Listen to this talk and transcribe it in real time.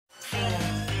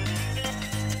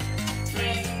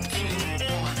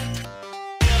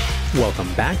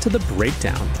Welcome back to The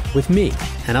Breakdown with me,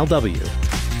 NLW.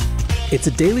 It's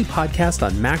a daily podcast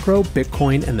on macro,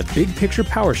 Bitcoin, and the big picture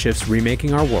power shifts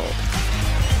remaking our world.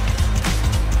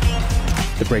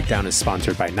 The Breakdown is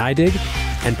sponsored by NYDIG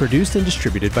and produced and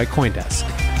distributed by CoinDesk.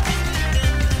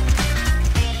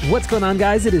 What's going on,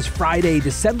 guys? It is Friday,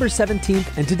 December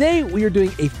 17th, and today we are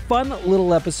doing a fun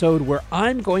little episode where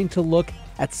I'm going to look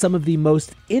at some of the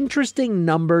most interesting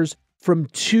numbers from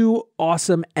two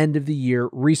awesome end-of-the-year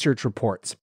research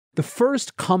reports. The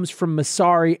first comes from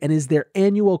Messari and is their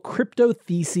annual Crypto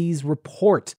Theses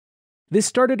report. This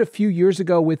started a few years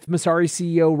ago with Messari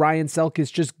CEO Ryan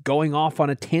Selkis just going off on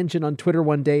a tangent on Twitter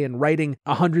one day and writing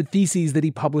 100 theses that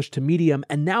he published to Medium,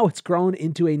 and now it's grown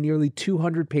into a nearly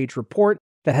 200-page report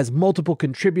that has multiple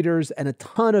contributors and a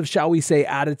ton of, shall we say,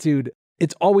 attitude.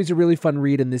 It's always a really fun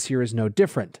read, and this year is no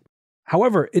different.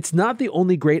 However, it's not the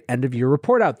only great end-of-year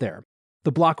report out there.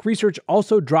 The Block Research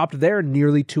also dropped their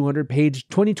nearly 200-page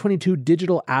 2022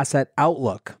 Digital Asset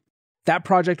Outlook. That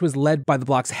project was led by the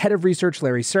Block's head of research,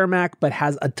 Larry Cermak, but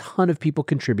has a ton of people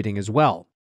contributing as well.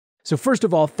 So first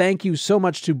of all, thank you so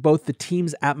much to both the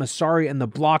teams at Messari and The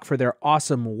Block for their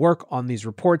awesome work on these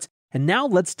reports. And now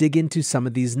let's dig into some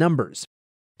of these numbers.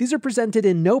 These are presented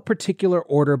in no particular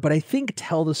order, but I think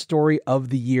tell the story of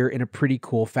the year in a pretty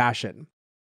cool fashion.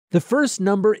 The first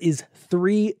number is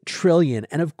 3 trillion,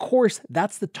 and of course,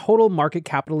 that's the total market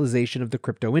capitalization of the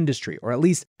crypto industry, or at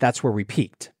least that's where we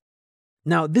peaked.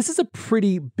 Now, this is a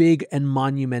pretty big and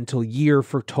monumental year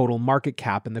for total market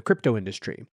cap in the crypto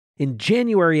industry. In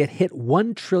January, it hit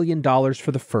 $1 trillion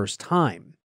for the first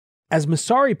time. As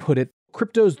Messari put it,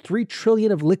 crypto's 3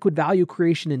 trillion of liquid value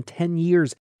creation in 10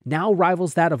 years now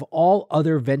rivals that of all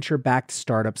other venture-backed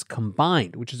startups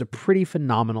combined, which is a pretty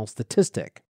phenomenal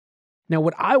statistic. Now,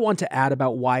 what I want to add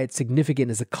about why it's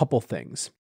significant is a couple things.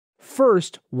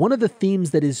 First, one of the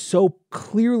themes that is so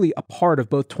clearly a part of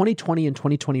both 2020 and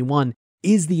 2021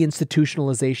 is the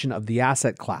institutionalization of the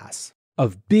asset class,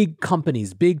 of big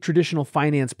companies, big traditional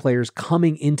finance players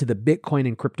coming into the Bitcoin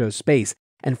and crypto space.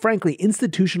 And frankly,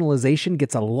 institutionalization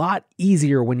gets a lot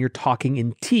easier when you're talking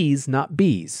in T's, not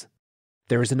B's.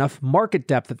 There is enough market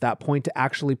depth at that point to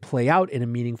actually play out in a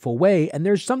meaningful way, and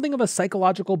there's something of a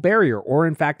psychological barrier, or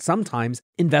in fact, sometimes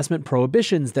investment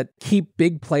prohibitions that keep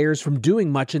big players from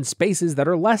doing much in spaces that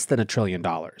are less than $1 trillion.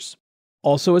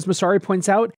 Also, as Messari points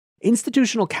out,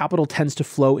 institutional capital tends to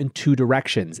flow in two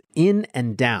directions, in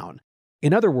and down.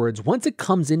 In other words, once it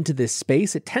comes into this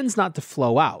space, it tends not to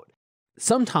flow out.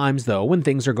 Sometimes, though, when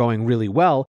things are going really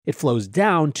well, it flows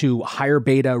down to higher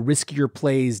beta, riskier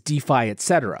plays, DeFi,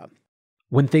 etc.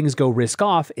 When things go risk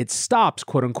off, it stops,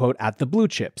 quote unquote, at the blue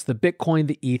chips, the Bitcoin,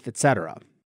 the ETH, etc.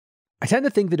 I tend to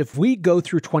think that if we go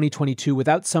through 2022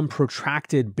 without some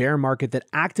protracted bear market that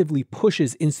actively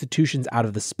pushes institutions out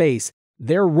of the space,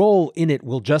 their role in it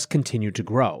will just continue to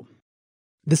grow.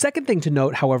 The second thing to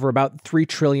note, however, about 3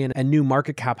 trillion and new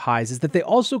market cap highs is that they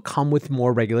also come with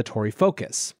more regulatory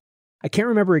focus. I can't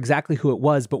remember exactly who it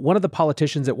was, but one of the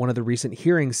politicians at one of the recent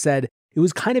hearings said it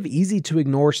was kind of easy to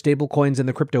ignore stablecoins in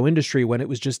the crypto industry when it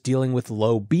was just dealing with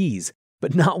low Bs,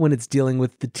 but not when it's dealing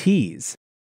with the Ts.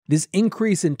 This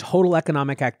increase in total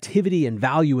economic activity and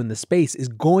value in the space is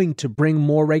going to bring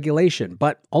more regulation,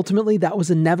 but ultimately that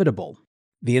was inevitable.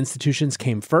 The institutions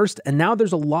came first, and now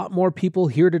there's a lot more people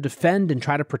here to defend and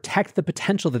try to protect the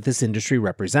potential that this industry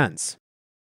represents.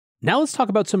 Now let's talk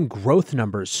about some growth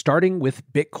numbers, starting with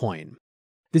Bitcoin.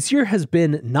 This year has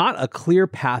been not a clear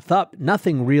path up,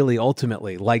 nothing really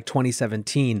ultimately, like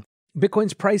 2017.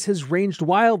 Bitcoin's price has ranged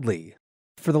wildly.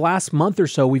 For the last month or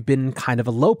so, we've been in kind of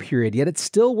a low period, yet it's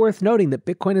still worth noting that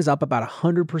Bitcoin is up about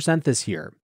 100% this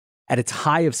year. At its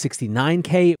high of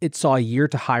 69K, it saw a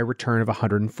year-to-high return of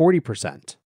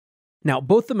 140%. Now,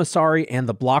 both the Messari and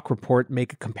the Block report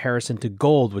make a comparison to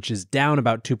gold, which is down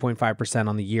about 2.5%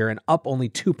 on the year and up only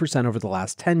 2% over the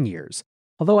last 10 years.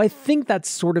 Although I think that's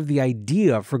sort of the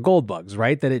idea for gold bugs,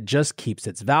 right? That it just keeps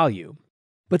its value.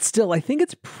 But still, I think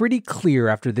it's pretty clear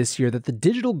after this year that the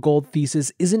digital gold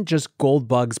thesis isn't just gold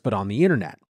bugs, but on the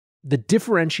internet. The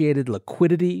differentiated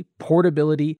liquidity,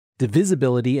 portability,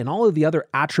 divisibility, and all of the other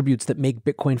attributes that make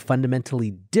Bitcoin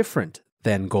fundamentally different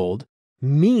than gold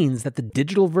means that the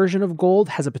digital version of gold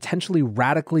has a potentially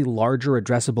radically larger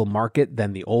addressable market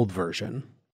than the old version.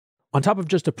 On top of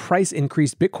just a price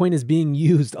increase, Bitcoin is being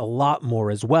used a lot more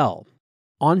as well.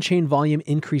 On-chain volume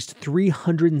increased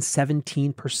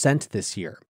 317% this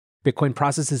year. Bitcoin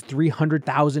processes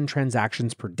 300,000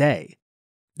 transactions per day.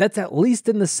 That's at least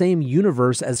in the same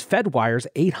universe as Fedwire's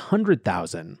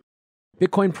 800,000.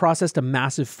 Bitcoin processed a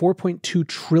massive $4.2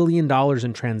 trillion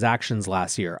in transactions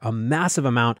last year, a massive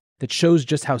amount that shows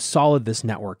just how solid this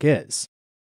network is.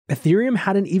 Ethereum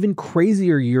had an even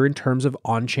crazier year in terms of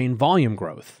on-chain volume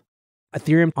growth.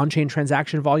 Ethereum on-chain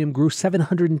transaction volume grew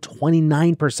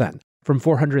 729%, from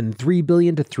 403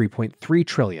 billion to 3.3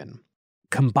 trillion.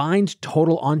 Combined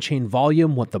total on-chain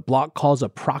volume, what the block calls a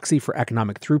proxy for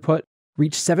economic throughput,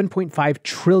 reached 7.5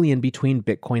 trillion between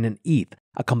Bitcoin and ETH,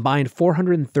 a combined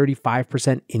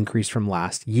 435% increase from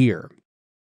last year.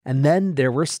 And then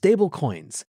there were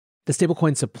stablecoins. The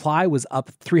stablecoin supply was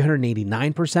up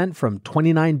 389% from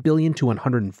 29 billion to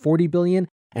 140 billion,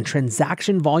 and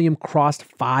transaction volume crossed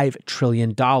 $5 trillion,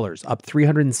 up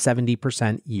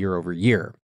 370% year over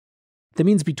year. That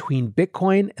means between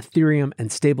Bitcoin, Ethereum, and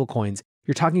stablecoins,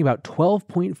 you're talking about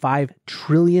 $12.5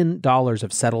 trillion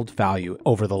of settled value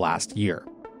over the last year.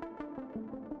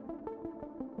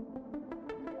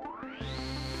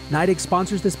 NYDIG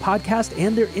sponsors this podcast,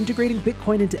 and they're integrating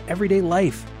Bitcoin into everyday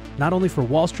life, not only for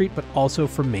Wall Street, but also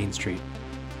for Main Street.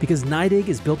 Because NYDIG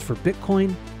is built for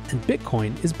Bitcoin, and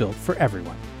Bitcoin is built for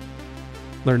everyone.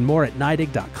 Learn more at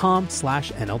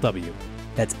NYDIG.com/NLW.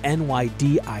 That's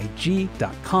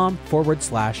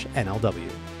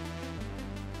NYDIG.com/NLW.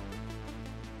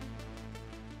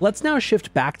 Let's now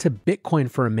shift back to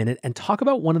Bitcoin for a minute and talk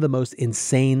about one of the most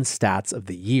insane stats of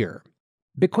the year.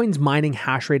 Bitcoin's mining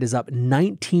hash rate is up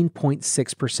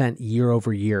 19.6% year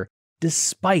over year,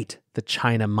 despite the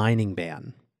China mining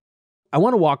ban. I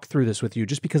want to walk through this with you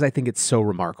just because I think it's so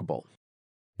remarkable.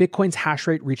 Bitcoin's hash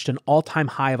rate reached an all-time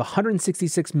high of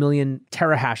 166 million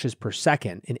terahashes per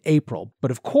second in April, but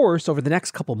of course, over the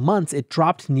next couple months, it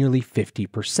dropped nearly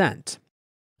 50%.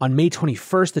 On May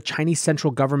 21st, the Chinese central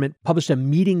government published a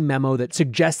meeting memo that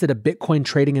suggested a Bitcoin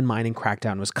trading and mining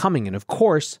crackdown was coming, and of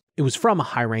course, it was from a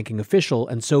high-ranking official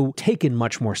and so taken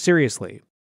much more seriously.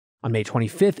 On May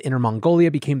 25th, Inner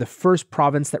Mongolia became the first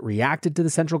province that reacted to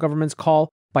the central government's call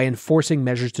by enforcing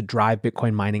measures to drive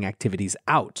Bitcoin mining activities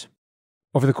out.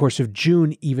 Over the course of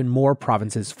June, even more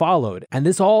provinces followed, and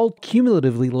this all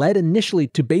cumulatively led initially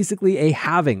to basically a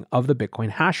halving of the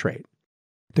Bitcoin hash rate.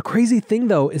 The crazy thing,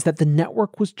 though, is that the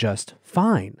network was just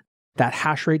fine. That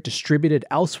hash rate distributed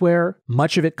elsewhere,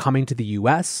 much of it coming to the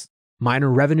US. Miner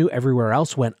revenue everywhere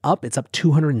else went up. It's up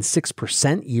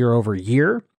 206% year over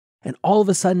year. And all of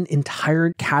a sudden,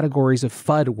 entire categories of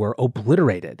FUD were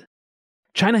obliterated.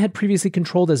 China had previously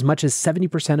controlled as much as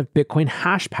 70% of Bitcoin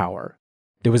hash power.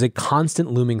 There was a constant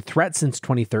looming threat since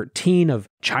 2013 of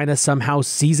China somehow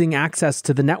seizing access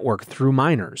to the network through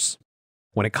miners.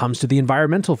 When it comes to the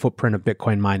environmental footprint of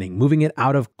Bitcoin mining, moving it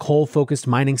out of coal-focused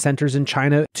mining centers in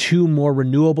China to more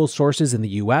renewable sources in the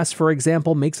US, for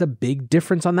example, makes a big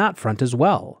difference on that front as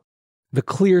well. The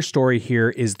clear story here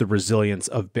is the resilience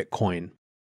of Bitcoin,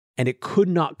 and it could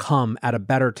not come at a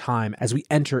better time as we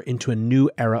enter into a new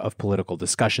era of political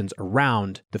discussions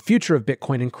around the future of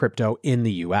Bitcoin and crypto in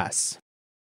the US.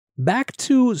 Back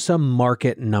to some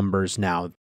market numbers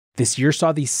now. This year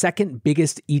saw the second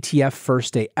biggest ETF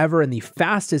first day ever and the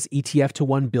fastest ETF to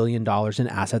 $1 billion in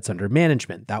assets under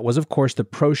management. That was, of course, the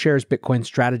ProShares Bitcoin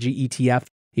Strategy ETF,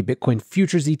 a Bitcoin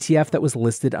futures ETF that was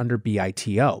listed under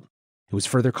BITO. It was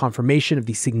further confirmation of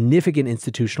the significant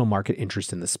institutional market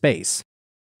interest in the space.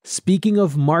 Speaking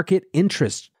of market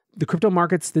interest, the crypto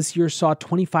markets this year saw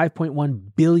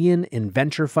 $25.1 billion in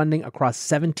venture funding across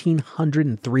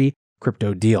 1,703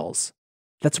 crypto deals.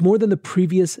 That's more than the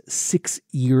previous 6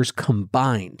 years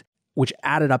combined, which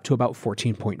added up to about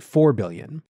 $14.4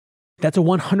 billion. That's a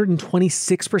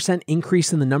 126%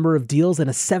 increase in the number of deals and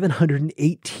a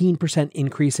 718%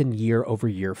 increase in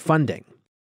year-over-year funding.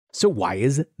 So why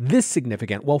is this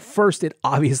significant? Well, first, it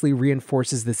obviously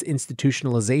reinforces this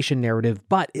institutionalization narrative,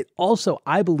 but it also,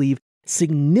 I believe,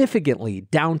 significantly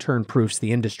downturn-proofs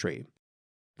the industry.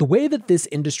 The way that this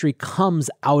industry comes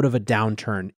out of a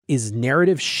downturn is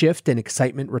narrative shift and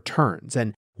excitement returns.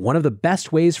 And one of the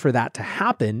best ways for that to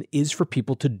happen is for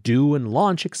people to do and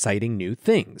launch exciting new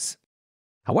things.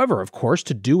 However, of course,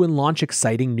 to do and launch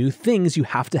exciting new things, you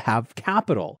have to have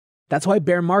capital. That's why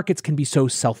bear markets can be so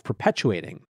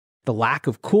self-perpetuating. The lack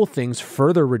of cool things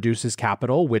further reduces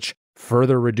capital, which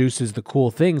further reduces the cool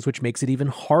things, which makes it even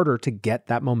harder to get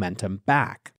that momentum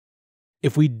back.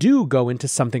 If we do go into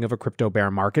something of a crypto bear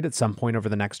market at some point over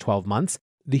the next 12 months,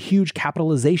 the huge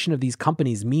capitalization of these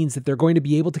companies means that they're going to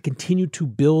be able to continue to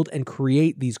build and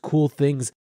create these cool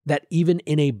things that even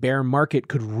in a bear market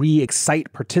could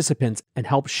re-excite participants and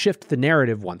help shift the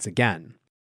narrative once again.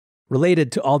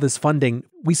 Related to all this funding,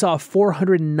 we saw a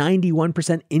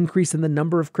 491% increase in the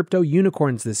number of crypto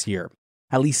unicorns this year.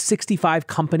 At least 65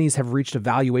 companies have reached a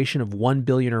valuation of $1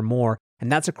 billion or more,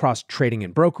 and that's across trading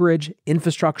and brokerage,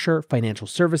 infrastructure, financial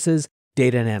services,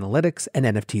 data and analytics, and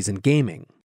NFTs and gaming.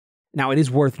 Now, it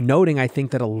is worth noting, I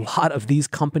think, that a lot of these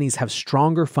companies have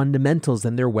stronger fundamentals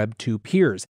than their Web 2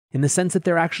 peers, in the sense that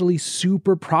they're actually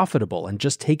super profitable and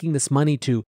just taking this money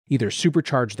to either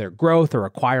supercharge their growth or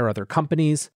acquire other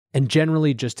companies, and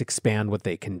generally just expand what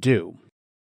they can do.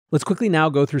 Let's quickly now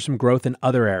go through some growth in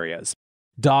other areas.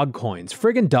 Dog coins.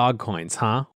 Friggin' dog coins,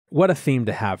 huh? What a theme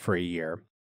to have for a year.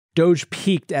 Doge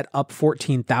peaked at up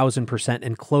 14,000%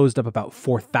 and closed up about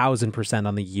 4,000%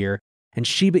 on the year, and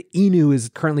Shiba Inu is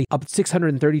currently up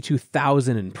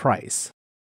 632,000 in price.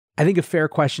 I think a fair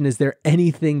question, is there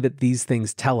anything that these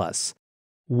things tell us?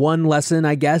 One lesson,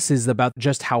 I guess, is about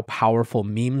just how powerful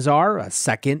memes are. A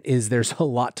second is there's a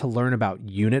lot to learn about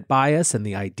unit bias and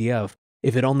the idea of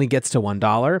if it only gets to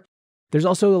 $1. There's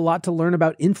also a lot to learn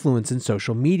about influence in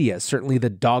social media. Certainly the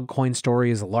Dogecoin story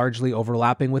is largely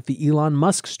overlapping with the Elon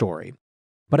Musk story.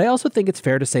 But I also think it's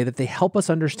fair to say that they help us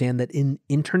understand that in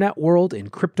internet world, in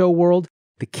crypto world,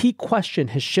 the key question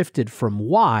has shifted from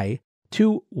why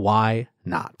to why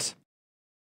not.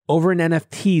 Over in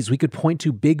NFTs, we could point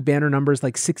to big banner numbers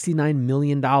like $69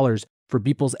 million for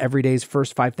Beeple's Everyday's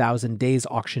first 5,000 days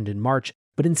auctioned in March,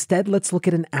 but instead let's look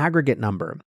at an aggregate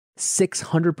number.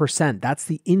 600%. That's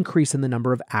the increase in the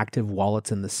number of active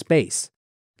wallets in the space.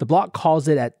 The block calls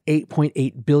it at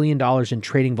 $8.8 billion in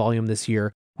trading volume this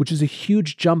year, which is a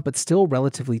huge jump but still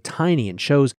relatively tiny and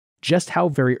shows just how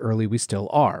very early we still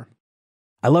are.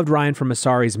 I loved Ryan from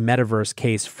Messari's metaverse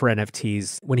case for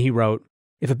NFTs when he wrote,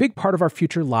 "If a big part of our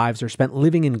future lives are spent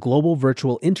living in global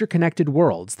virtual interconnected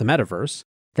worlds, the metaverse,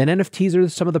 then NFTs are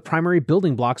some of the primary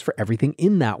building blocks for everything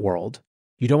in that world.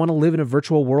 You don't want to live in a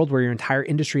virtual world where your entire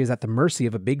industry is at the mercy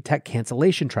of a big tech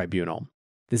cancellation tribunal.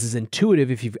 This is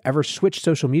intuitive if you've ever switched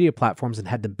social media platforms and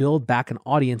had to build back an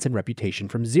audience and reputation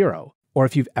from zero, or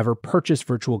if you've ever purchased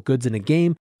virtual goods in a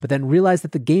game, but then realized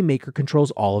that the game maker controls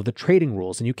all of the trading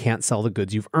rules and you can't sell the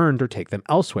goods you've earned or take them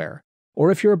elsewhere. Or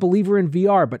if you're a believer in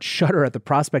VR but shudder at the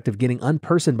prospect of getting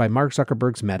unpersoned by Mark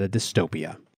Zuckerberg's meta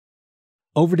dystopia."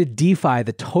 Over to DeFi,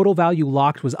 the total value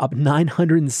locked was up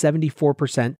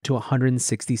 974% to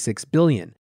 $166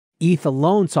 billion. ETH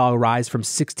alone saw a rise from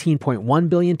 $16.1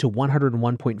 billion to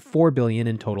 $101.4 billion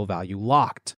in total value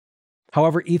locked.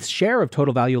 However, ETH's share of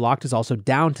total value locked is also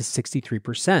down to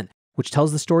 63%, which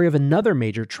tells the story of another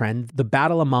major trend, the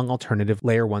battle among alternative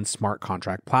Layer 1 smart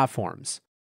contract platforms.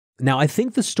 Now, I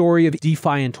think the story of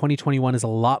DeFi in 2021 is a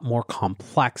lot more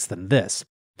complex than this.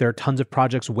 There are tons of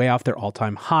projects way off their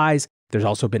all-time highs. There's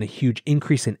also been a huge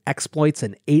increase in exploits,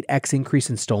 an 8x increase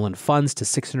in stolen funds to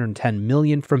 610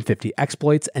 million from 50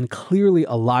 exploits, and clearly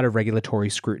a lot of regulatory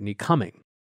scrutiny coming.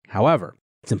 However,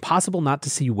 it's impossible not to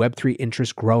see Web3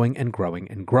 interest growing and growing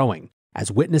and growing,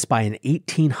 as witnessed by an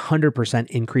 1,800%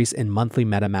 increase in monthly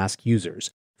MetaMask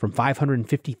users, from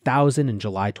 550,000 in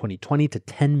July 2020 to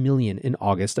 10 million in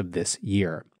August of this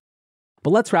year.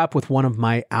 But let's wrap with one of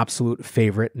my absolute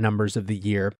favorite numbers of the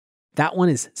year. That one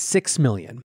is 6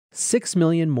 million. 6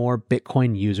 million more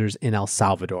Bitcoin users in El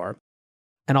Salvador.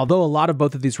 And although a lot of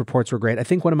both of these reports were great, I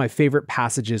think one of my favorite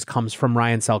passages comes from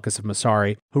Ryan Selkis of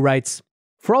Messari, who writes,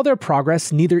 "For all their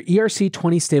progress, neither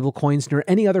ERC20 stablecoins nor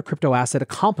any other crypto asset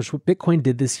accomplished what Bitcoin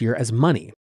did this year as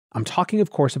money. I'm talking,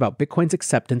 of course, about Bitcoin's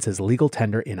acceptance as legal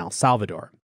tender in El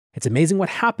Salvador. It's amazing what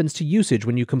happens to usage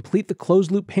when you complete the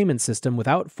closed-loop payment system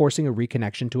without forcing a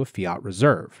reconnection to a fiat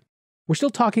reserve. We're still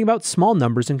talking about small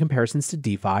numbers in comparisons to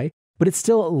DeFi, but it's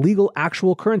still a legal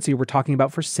actual currency we're talking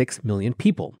about for 6 million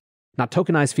people, not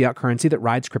tokenized fiat currency that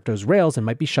rides crypto's rails and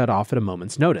might be shut off at a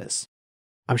moment's notice.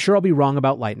 I'm sure I'll be wrong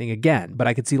about Lightning again, but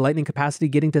I could see Lightning capacity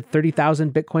getting to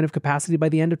 30,000 Bitcoin of capacity by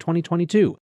the end of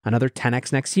 2022, another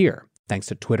 10x next year, thanks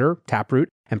to Twitter, Taproot,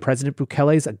 and President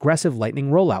Bukele's aggressive Lightning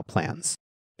rollout plans.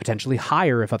 Potentially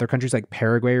higher if other countries like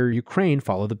Paraguay or Ukraine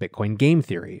follow the Bitcoin game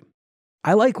theory.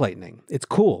 I like Lightning. It's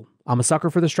cool. I'm a sucker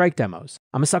for the strike demos.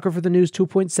 I'm a sucker for the news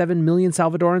 2.7 million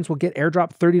Salvadorans will get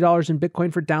airdropped $30 in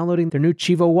Bitcoin for downloading their new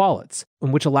Chivo wallets,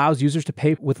 which allows users to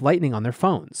pay with Lightning on their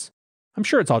phones. I'm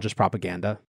sure it's all just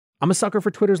propaganda. I'm a sucker for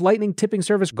Twitter's Lightning tipping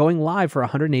service going live for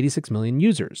 186 million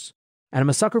users. And I'm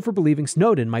a sucker for believing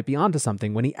Snowden might be onto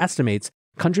something when he estimates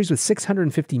countries with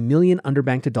 650 million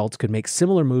underbanked adults could make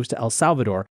similar moves to El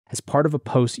Salvador as part of a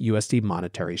post-USD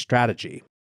monetary strategy.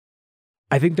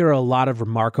 I think there are a lot of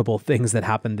remarkable things that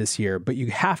happened this year, but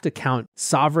you have to count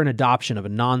sovereign adoption of a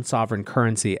non-sovereign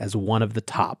currency as one of the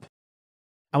top.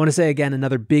 I want to say again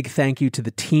another big thank you to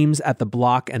the teams at The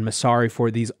Block and Messari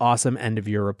for these awesome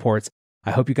end-of-year reports.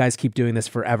 I hope you guys keep doing this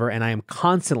forever, and I am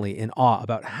constantly in awe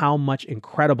about how much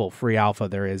incredible free alpha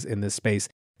there is in this space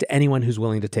to anyone who's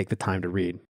willing to take the time to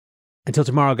read. Until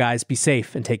tomorrow, guys, be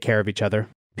safe and take care of each other.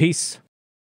 Peace.